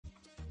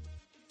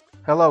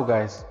Hello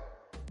guys,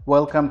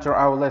 welcome to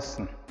our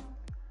lesson.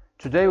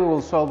 Today we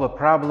will solve a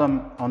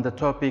problem on the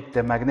topic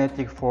the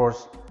magnetic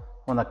force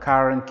on a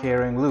current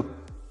carrying loop.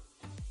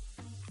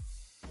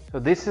 So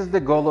this is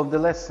the goal of the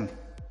lesson.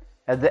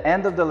 At the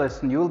end of the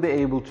lesson you will be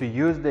able to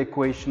use the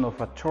equation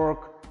of a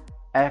torque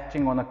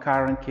acting on a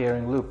current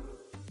carrying loop.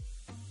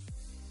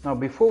 Now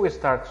before we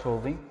start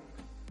solving,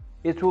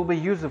 it will be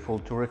useful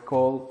to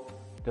recall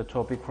the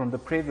topic from the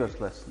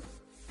previous lesson.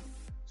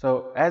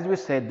 So, as we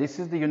said, this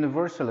is the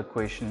universal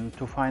equation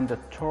to find the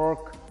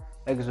torque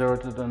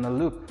exerted on a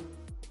loop.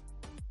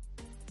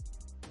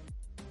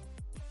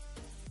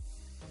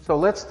 So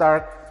let's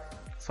start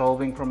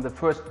solving from the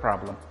first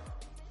problem.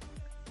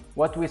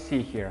 What we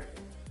see here?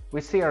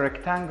 We see a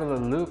rectangular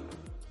loop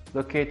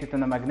located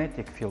in a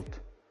magnetic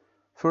field.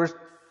 First,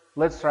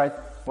 let's write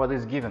what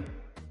is given.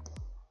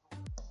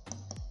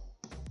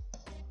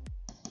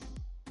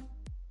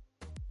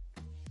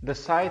 The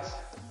sides,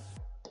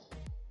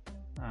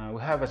 we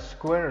have a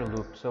square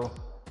loop, so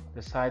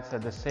the sides are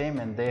the same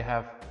and they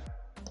have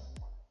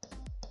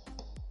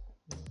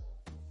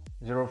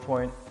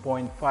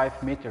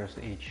 0.5 meters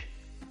each,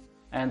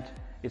 and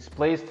it's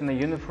placed in a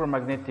uniform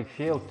magnetic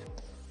field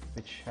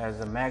which has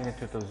a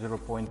magnitude of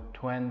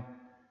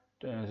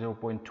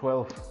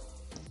 0.12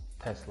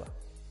 Tesla,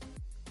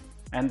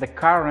 and the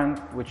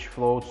current which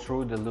flows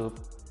through the loop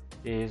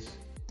is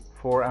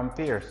 4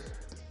 amperes.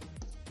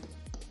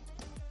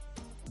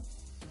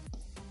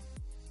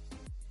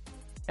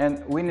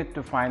 And we need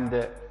to find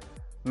the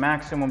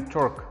maximum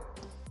torque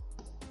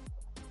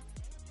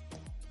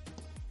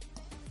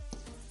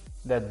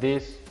that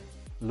this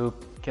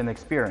loop can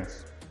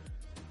experience.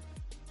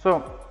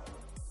 So,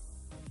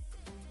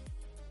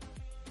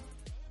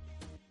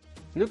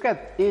 look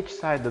at each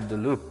side of the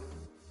loop.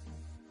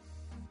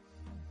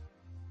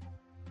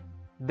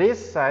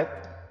 This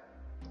side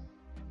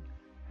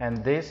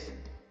and this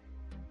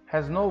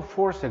has no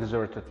force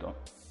exerted on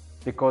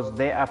because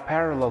they are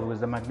parallel with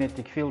the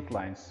magnetic field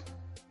lines.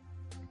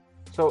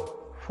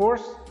 So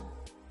force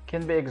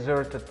can be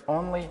exerted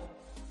only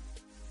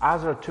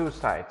other two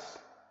sides,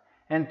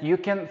 and you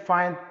can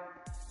find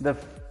the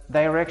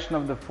direction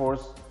of the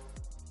force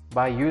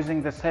by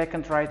using the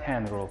second right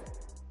hand rule.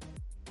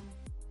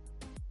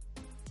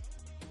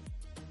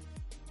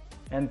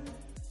 And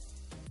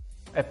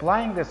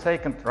applying the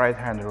second right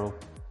hand rule,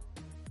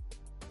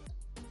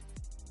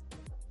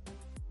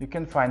 you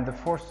can find the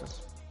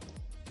forces.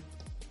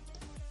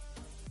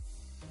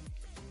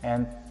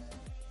 And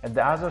at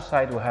the other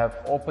side we have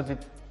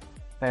opposite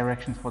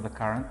directions for the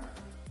current,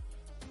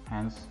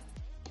 hence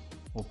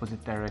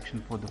opposite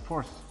direction for the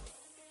force.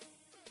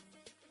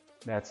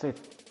 That's it.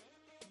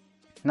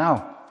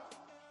 Now,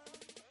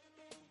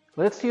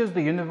 let's use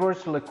the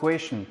universal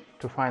equation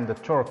to find the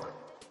torque.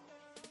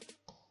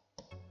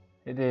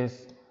 It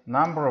is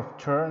number of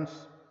turns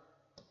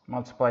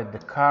multiplied the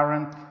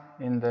current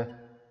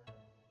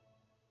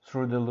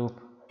through the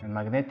loop, and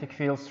magnetic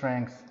field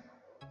strength,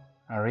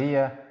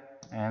 area,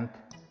 and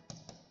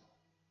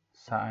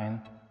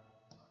sine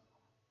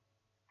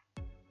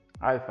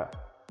alpha.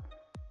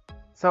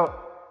 So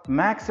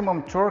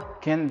maximum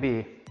torque can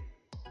be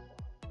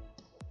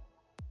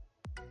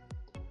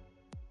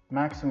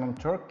when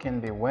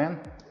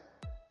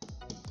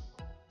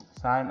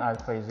sine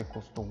alpha is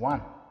equals to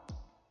 1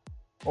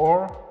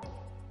 or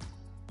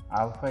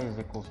alpha is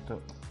equals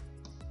to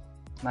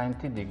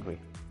 90 degree.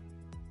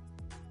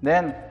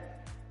 Then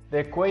the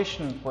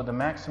equation for the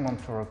maximum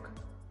torque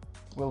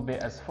will be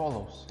as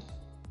follows: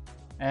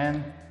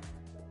 N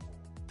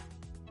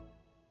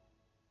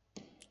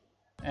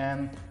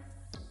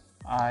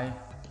I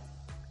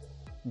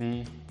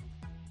B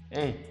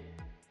A,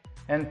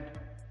 and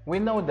we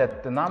know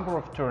that the number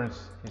of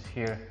turns is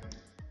here,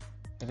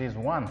 it is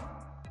 1,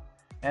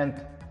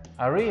 and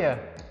area,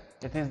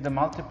 it is the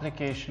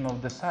multiplication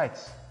of the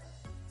sides,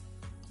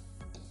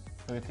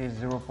 so it is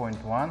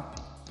 0.1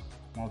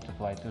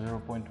 multiplied to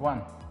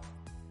 0.1,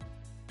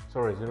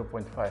 sorry,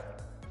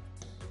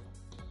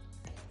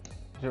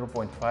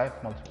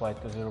 0.5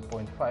 multiplied to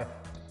 0.5,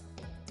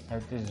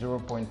 and it is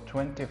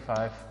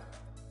 0.25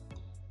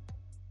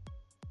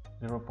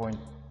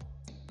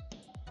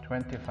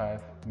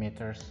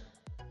 meters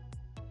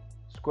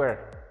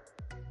square.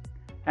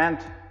 And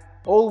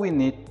all we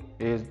need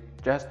is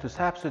just to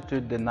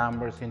substitute the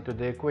numbers into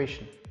the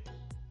equation.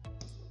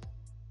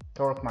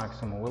 Torque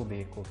maximum will be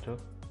equal to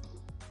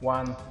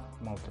 1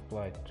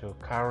 multiplied to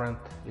current,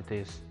 it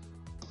is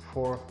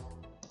 4,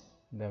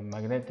 the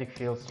magnetic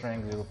field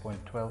strength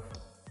 0.12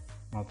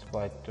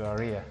 multiplied to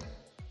area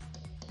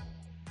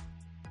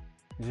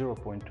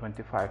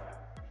 0.25,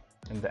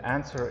 and the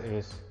answer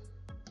is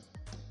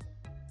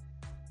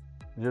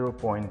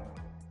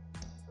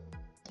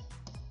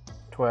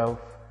 0.12.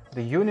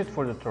 The unit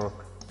for the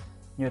torque,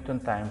 Newton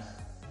times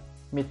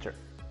meter.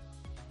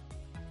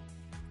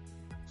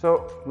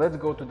 So let's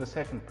go to the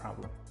second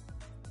problem.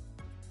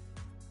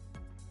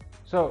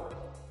 So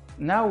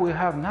now we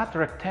have not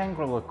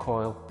rectangular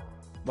coil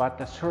but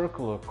a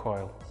circular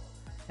coil,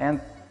 and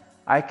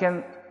I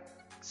can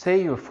say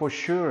you for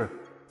sure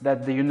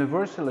that the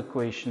universal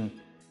equation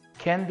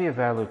can be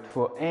valid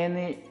for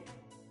any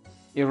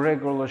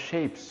irregular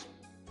shapes.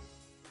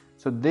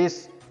 So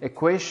this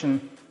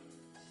equation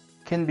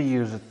can be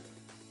used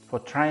for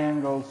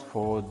triangles,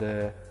 for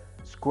the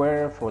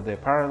square, for the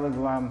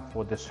parallelogram,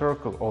 for the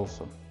circle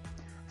also.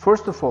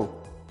 First of all,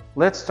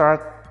 let's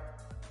start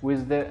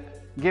with the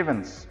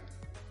givens.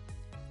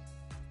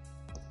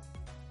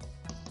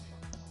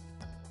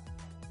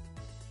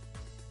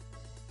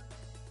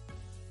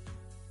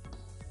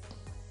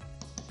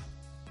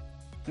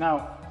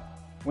 Now,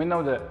 we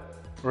know the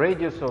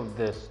radius of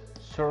this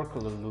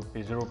circular loop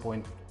is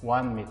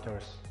 0.1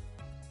 meters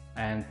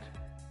and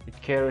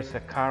it carries a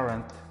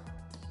current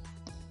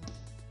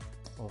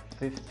of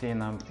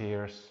 15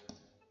 amperes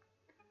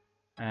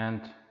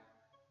and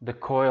the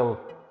coil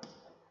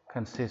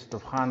consists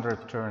of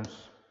 100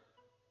 turns.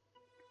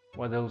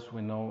 What else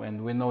we know?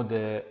 And we know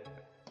the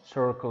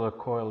circular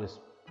coil is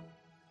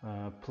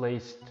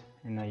placed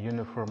in a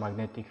uniform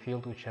magnetic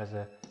field which has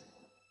a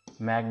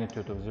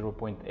magnitude of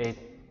 0.8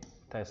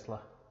 Tesla,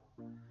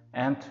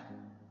 and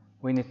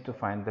we need to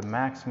find the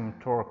maximum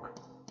torque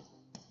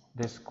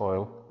this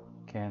coil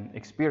can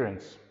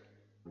experience.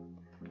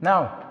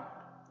 Now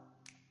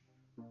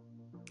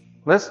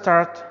let's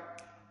start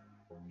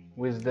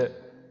with the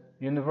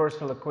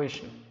universal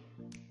equation.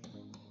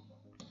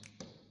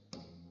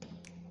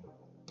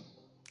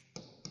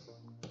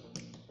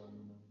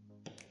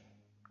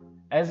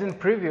 As in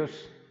previous,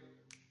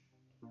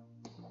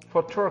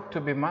 for torque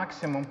to be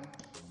maximum,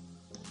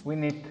 we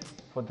need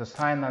for the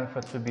sine alpha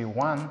to be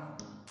 1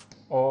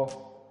 or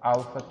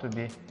alpha to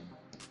be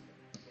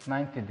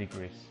 90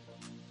 degrees.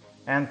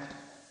 And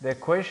the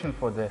equation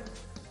for the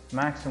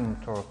maximum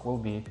torque will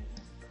be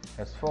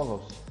as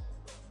follows.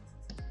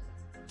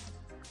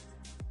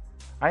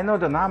 I know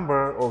the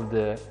number of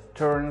the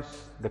turns,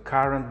 the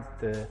current,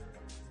 the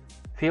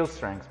field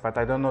strength, but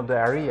I don't know the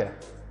area.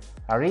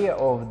 Area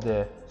of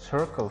the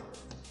circle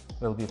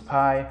will be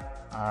pi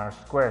r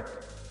squared.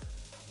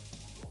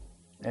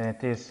 And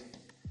it is,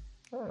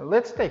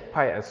 let's take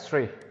pi as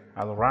 3.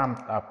 I'll round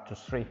up to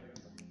 3.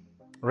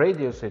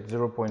 Radius is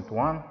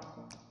 0.1.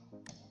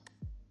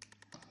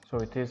 So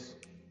it is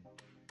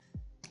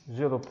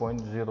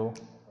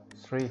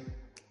 0.03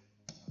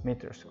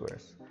 meter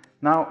squares.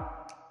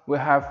 Now we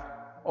have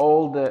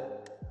all the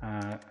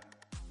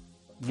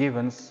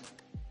givens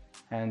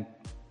and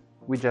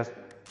we just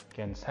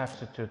can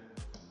substitute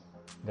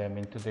them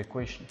into the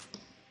equation.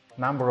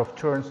 Number of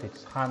turns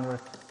is 100,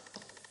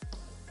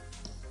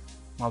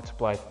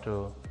 multiplied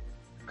to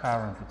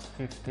current it's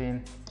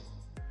 15,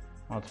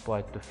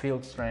 multiplied to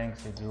field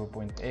strength is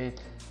 0.8,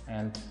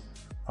 and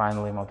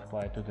finally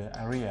multiplied to the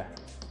area.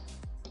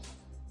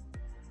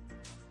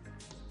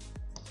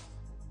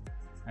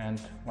 And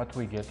what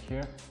we get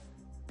here,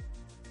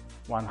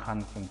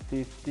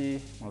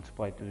 150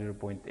 multiplied to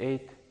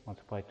 0.8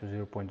 multiplied to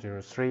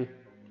 0.03,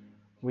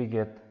 we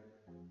get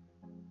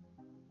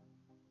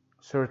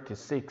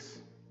 36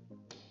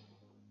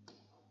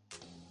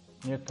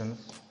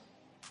 newtons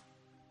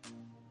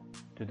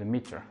to the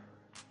meter.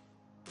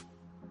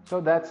 So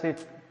that's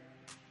it.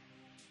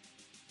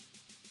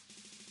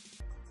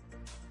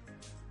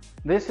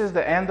 This is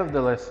the end of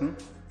the lesson.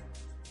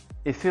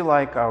 If you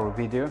like our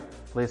video,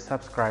 please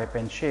subscribe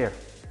and share.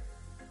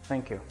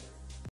 Thank you.